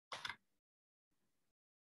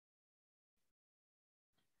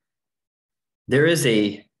There is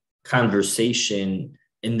a conversation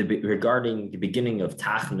regarding the beginning of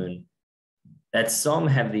Tachnun that some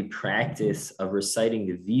have the practice of reciting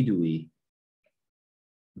the Vidui,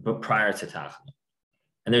 but prior to Tachnun.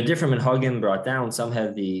 And there are different minhagim brought down. Some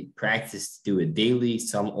have the practice to do it daily,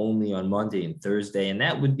 some only on Monday and Thursday. And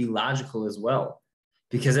that would be logical as well.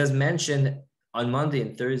 Because as mentioned, on Monday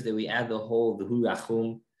and Thursday, we add the whole V'hu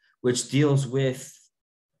Rachum, which deals with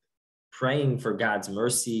praying for God's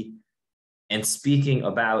mercy and speaking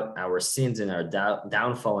about our sins and our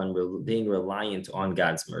downfall and being reliant on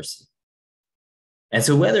God's mercy. And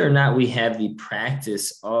so whether or not we have the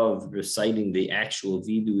practice of reciting the actual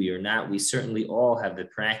vidui or not, we certainly all have the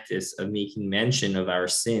practice of making mention of our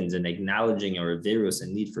sins and acknowledging our averus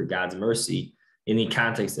and need for God's mercy in the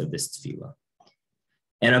context of this tefillah.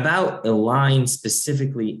 And about a line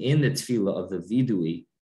specifically in the tefillah of the vidui,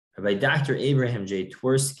 by Dr. Abraham J.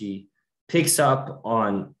 Twersky picks up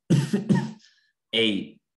on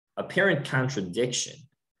a apparent contradiction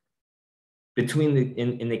between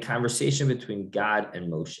in the conversation between God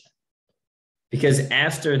and Moshe. Because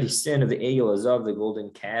after the sin of the Egel Azav, the golden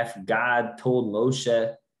calf, God told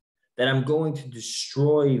Moshe that I'm going to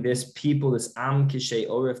destroy this people, this Am Kishei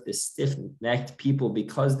Orif, this stiff-necked people,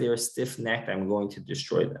 because they are stiff-necked, I'm going to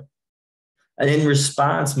destroy them. And in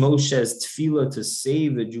response, Moshe's tefillah to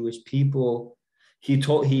save the Jewish people, he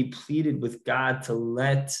pleaded with God to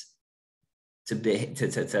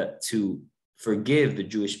forgive the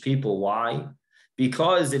Jewish people. Why?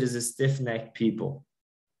 Because it is a stiff-necked people.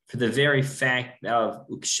 For the very fact of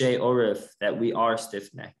Ukshei Orif, that we are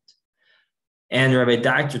stiff-necked. And Rabbi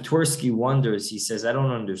Dr. Twersky wonders, he says, I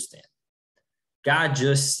don't understand. God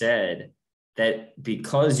just said that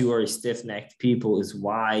because you are a stiff-necked people is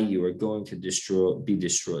why you are going to be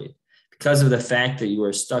destroyed. Because of the fact that you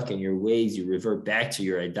are stuck in your ways, you revert back to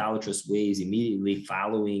your idolatrous ways, immediately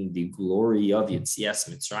following the glory of Yetzias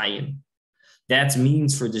Mitzrayim. That's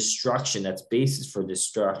means for destruction. That's basis for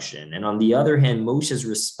destruction. And on the other hand, Moshe's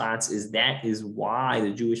response is that is why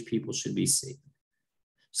the Jewish people should be saved.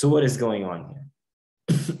 So what is going on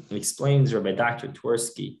here? Explains Rabbi Dr.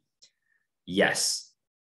 Twersky. Yes,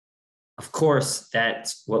 of course,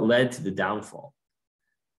 that's what led to the downfall.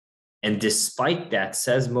 And despite that,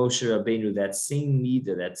 says Moshe Rabbeinu, that same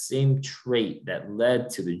midah, that same trait that led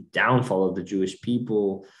to the downfall of the Jewish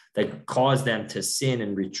people, that caused them to sin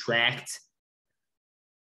and retract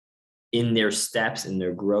in their steps, in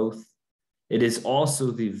their growth, it is also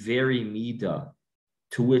the very midah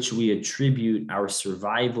to which we attribute our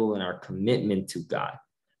survival and our commitment to God.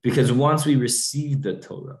 Because once we received the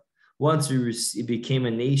Torah, once we became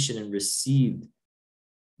a nation and received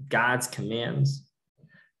God's commands,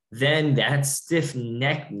 then that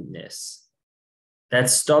stiff-neckedness, that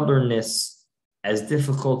stubbornness, as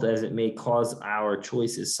difficult as it may cause our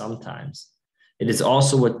choices sometimes, it is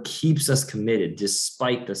also what keeps us committed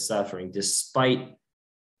despite the suffering, despite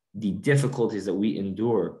the difficulties that we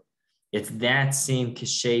endure. It's that same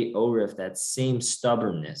kishei orif, that same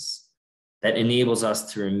stubbornness that enables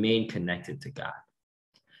us to remain connected to God.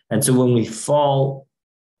 And so when we fall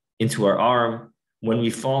into our arm, when we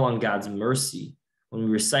fall on God's mercy, when we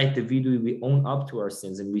recite the vidui, we own up to our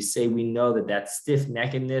sins and we say we know that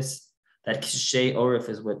stiff-neckedness, that kishei orif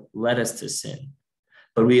is what led us to sin.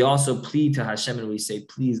 But we also plead to Hashem and we say,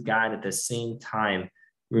 please God, at the same time,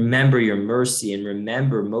 remember your mercy and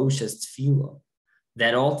remember Moshe's tefillah,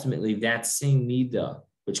 that ultimately that same midah,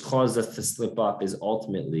 which caused us to slip up, is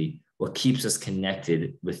ultimately what keeps us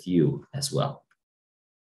connected with you as well.